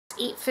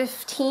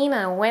8:15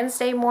 on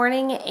Wednesday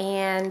morning,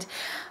 and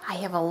I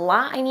have a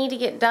lot I need to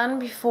get done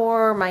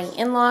before my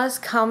in-laws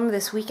come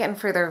this weekend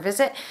for their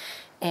visit.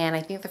 And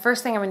I think the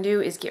first thing I'm going to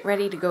do is get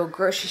ready to go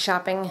grocery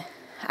shopping.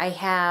 I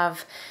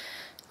have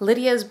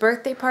Lydia's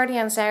birthday party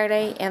on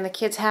Saturday, and the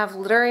kids have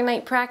literary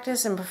night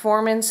practice and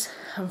performance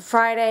on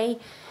Friday,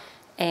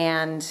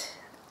 and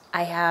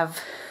I have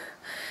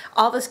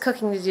all this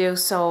cooking to do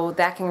so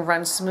that can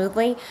run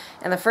smoothly.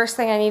 And the first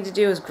thing I need to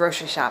do is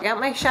grocery shop. I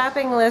got my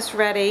shopping list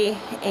ready,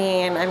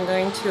 and I'm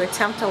going to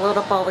attempt to load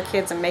up all the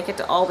kids and make it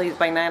to Aldi's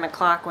by 9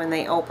 o'clock when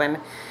they open.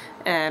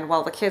 And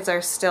while the kids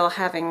are still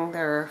having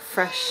their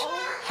fresh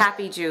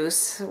happy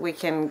juice, we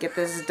can get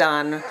this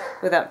done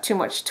without too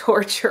much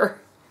torture.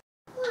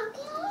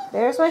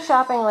 There's my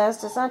shopping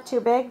list. It's not too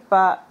big,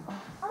 but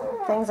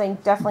things I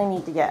definitely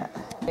need to get.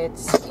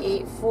 It's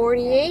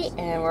 8:48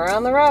 and we're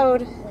on the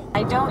road.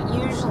 I don't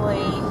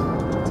usually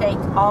take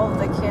all of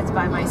the kids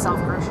by myself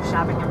grocery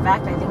shopping. In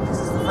fact, I think this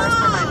is the first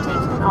time I've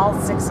taken all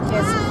 6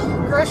 kids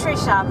grocery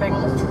shopping.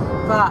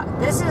 But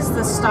this is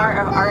the start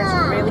of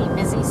our really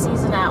busy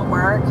season at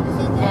work,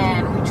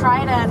 and we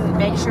try to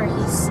make sure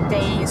he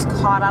stays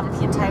caught up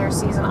the entire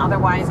season.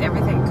 Otherwise,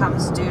 everything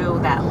comes due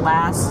that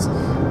last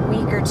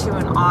week or two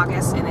in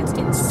August, and it's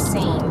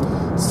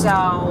insane. So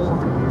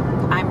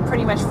I'm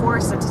pretty much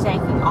forced into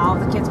taking all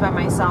the kids by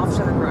myself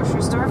to the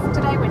grocery store for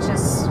today, which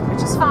is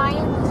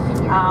fine.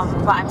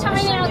 But I'm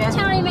going to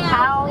show you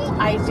how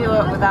I do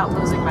it without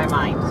losing my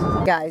mind.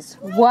 Guys,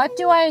 what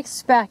do I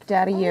expect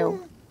out of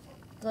you?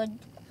 Good.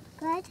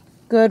 Good?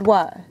 Good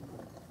what?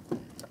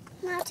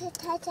 Not to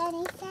touch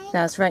anything.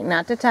 That's right,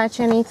 not to touch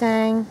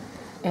anything.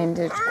 And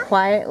to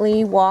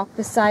quietly walk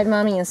beside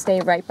Mommy and stay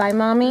right by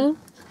Mommy.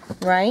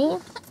 Right?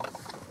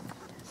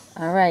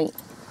 Alright,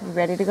 you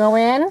ready to go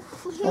in?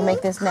 We'll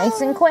make this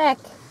nice and quick.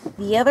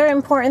 The other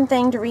important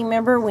thing to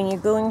remember when you're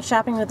going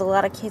shopping with a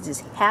lot of kids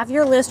is have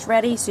your list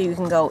ready so you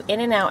can go in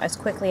and out as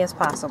quickly as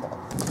possible.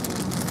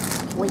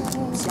 Wait,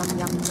 yum,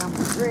 yum, yum.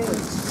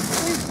 Grapes.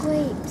 Where's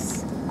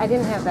grapes? I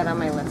didn't have that on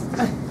my list.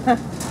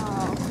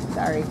 Oh.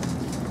 Sorry.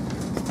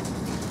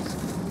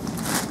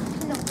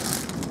 No.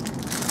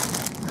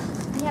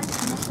 I have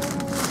pineapple.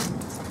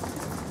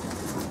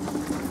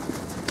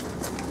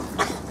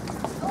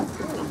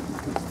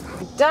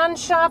 Done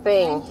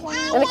shopping.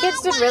 And the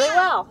kids did really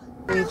well.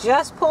 We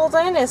just pulled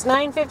in. It's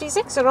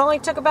 9:56. It only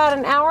took about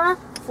an hour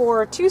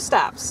for 2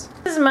 stops.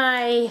 This is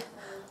my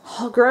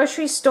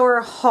grocery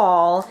store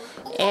haul,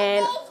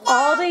 and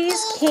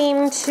Aldi's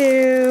came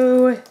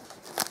to,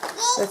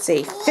 let's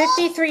see,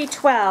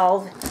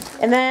 $53.12,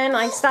 and then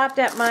I stopped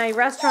at my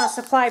restaurant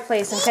supply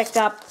place and picked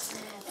up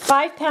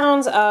 5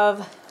 pounds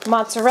of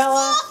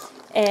mozzarella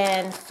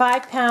and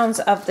 5 pounds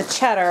of the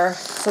cheddar.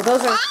 So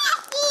those are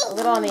a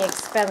little on the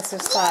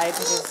expensive side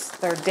because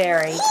they're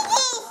dairy.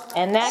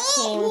 And that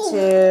came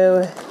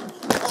to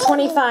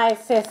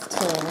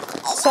 $25.15.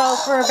 So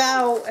for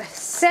about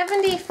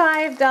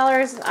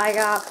 $75, I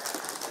got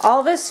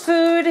all this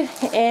food,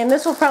 and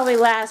this will probably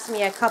last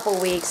me a couple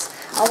weeks.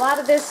 A lot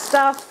of this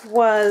stuff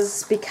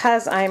was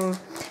because I'm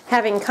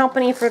having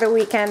company for the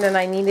weekend and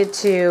I needed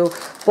to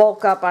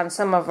bulk up on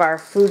some of our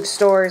food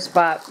stores,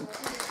 but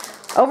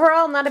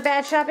overall, not a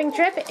bad shopping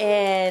trip,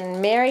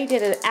 and Mary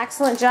did an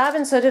excellent job,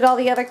 and so did all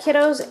the other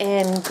kiddos,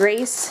 and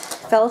Grace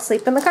fell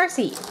asleep in the car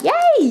seat.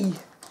 Yay!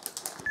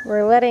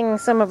 We're letting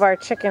some of our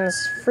chickens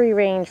free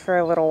range for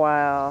a little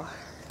while.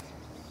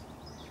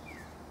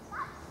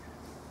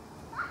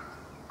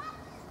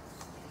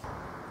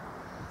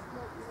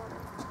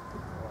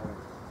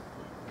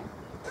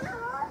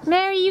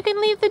 Mary, you can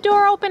leave the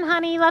door open,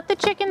 honey. Let the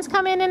chickens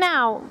come in and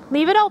out.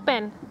 Leave it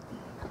open.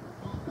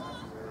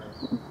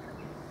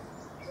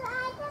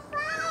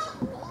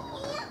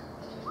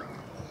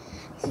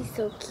 She's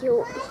so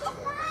cute.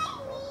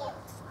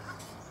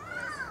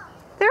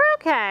 They're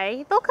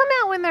okay. They'll come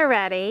out when they're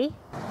ready.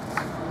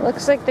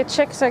 Looks like the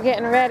chicks are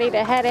getting ready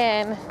to head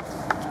in.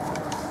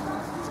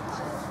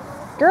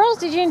 Girls,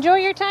 did you enjoy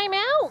your time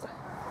out?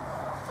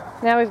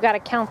 Now we've got to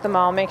count them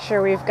all, make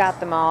sure we've got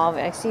them all.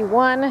 I see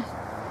one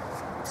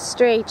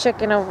stray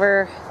chicken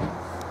over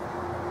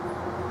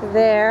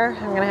there.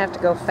 I'm going to have to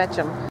go fetch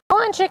them. Go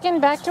on, chicken,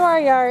 back to our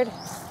yard.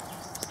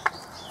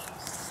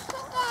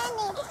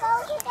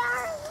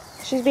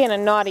 She's being a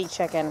naughty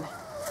chicken.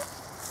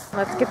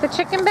 Let's get the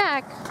chicken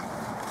back.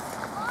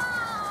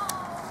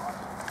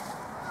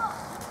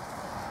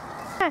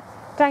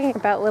 Talking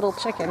about little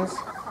chickens.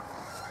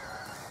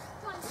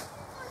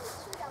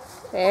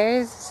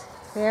 There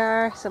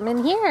are some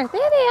in here.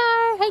 There they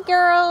are. Hey,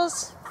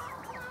 girls.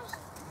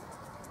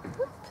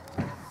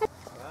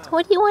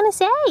 What do you want to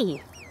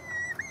say?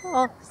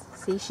 Oh,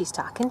 see, she's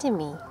talking to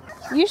me.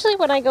 Usually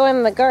when I go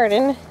in the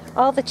garden,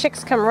 all the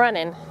chicks come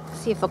running.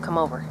 See if they'll come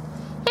over.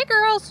 Hey,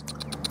 girls.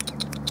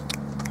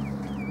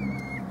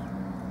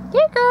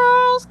 Hey,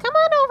 girls. Come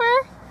on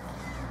over.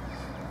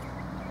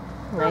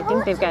 And I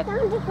think they've got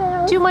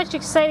too much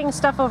exciting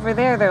stuff over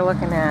there they're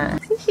looking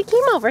at. See, she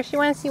came over. She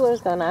wanted to see what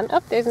was going on.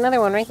 Oh, there's another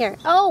one right here.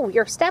 Oh,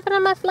 you're stepping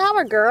on my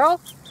flower, girl.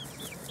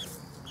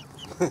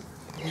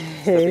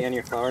 Stepping on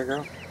your flower,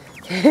 girl?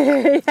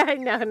 I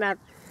know, not.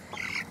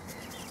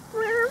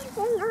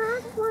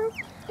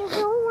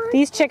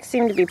 These chicks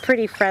seem to be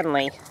pretty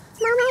friendly. Mom,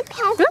 I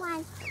passed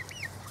one.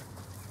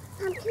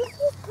 Can you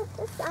put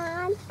this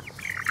on?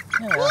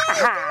 Yeah.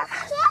 Aha.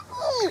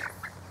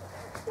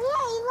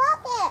 Mary,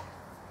 look it.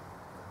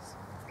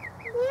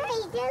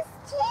 Mary, this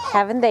chick.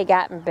 Haven't they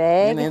gotten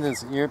big? They have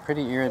this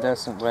pretty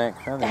iridescent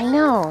black feather. I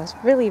know, it's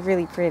really,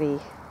 really pretty.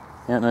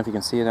 I don't know if you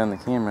can see it on the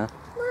camera.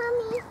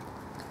 Mommy.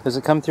 Does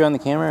it come through on the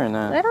camera or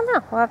not? I don't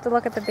know. We'll have to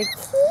look at the big.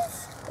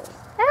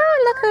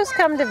 Oh, look who's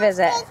come to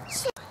visit.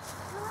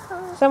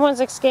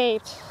 Someone's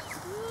escaped.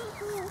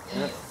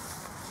 Yep.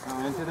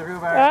 Going into the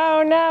rhubarb.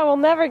 Oh no, we'll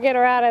never get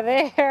her out of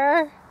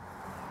there.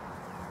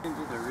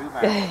 Into the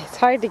rhubarb. It's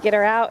hard to get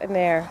her out in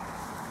there.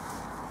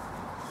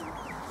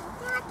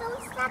 Dad,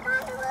 don't step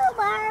on the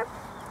rhubarb.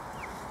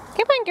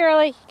 Come on,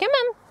 girlie. Come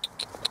on.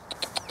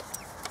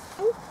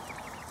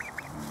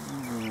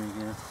 There we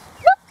go.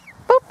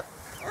 Boop.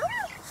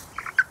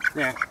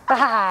 There.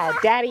 Ah,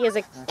 Daddy is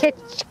a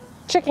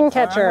chicken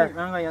catcher.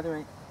 Wrong way, other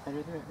way.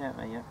 That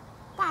way, yep.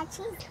 Dad,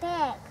 she's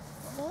big.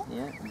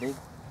 Yeah,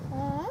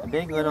 a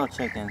big little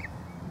chicken.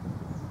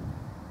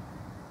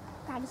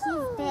 Dad,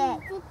 she's big.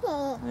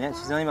 Yeah,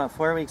 she's only about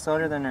 4 weeks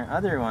older than her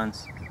other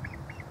ones.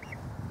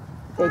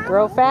 They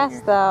grow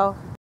fast, though.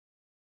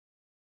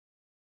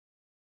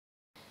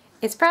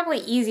 It's probably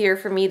easier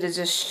for me to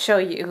just show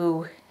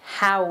you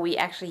how we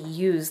actually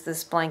use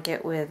this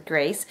blanket with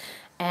Grace.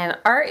 And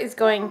Art is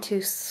going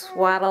to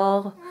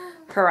swaddle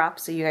her up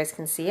so you guys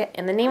can see it.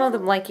 And the name of the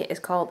blanket is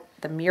called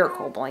the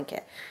Miracle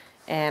Blanket.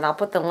 And I'll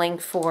put the link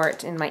for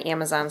it in my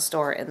Amazon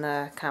store in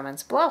the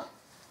comments below.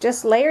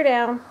 Just lay her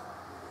down.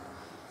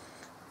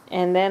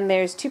 And then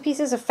there's 2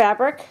 pieces of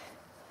fabric.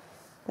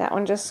 That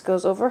one just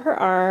goes over her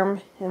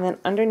arm and then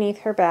underneath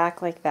her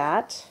back like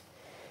that.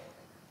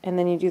 And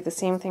then you do the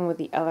same thing with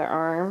the other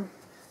arm.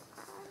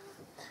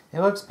 It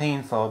looks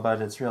painful,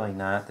 but it's really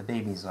not. The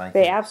babies like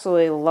They it.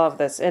 absolutely love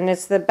this. And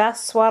it's the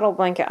best swaddle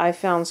blanket I've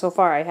found so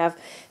far. I have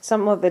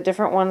some of the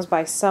different ones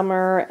by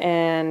Summer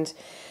and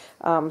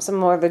some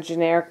more of the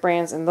generic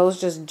brands, and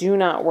those just do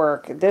not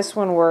work. This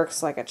one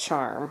works like a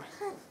charm.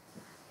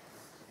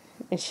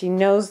 And she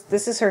knows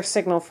this is her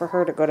signal for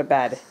her to go to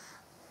bed.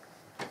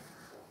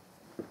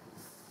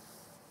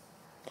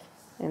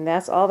 And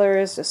that's all there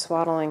is to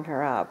swaddling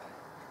her up.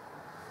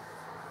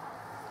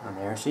 And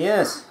there she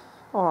is.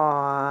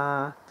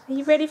 Aww. Are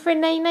you ready for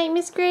night-night,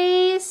 Miss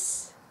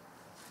Grace?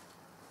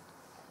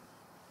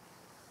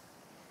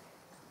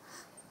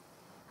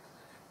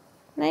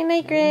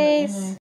 Night-night, Grace.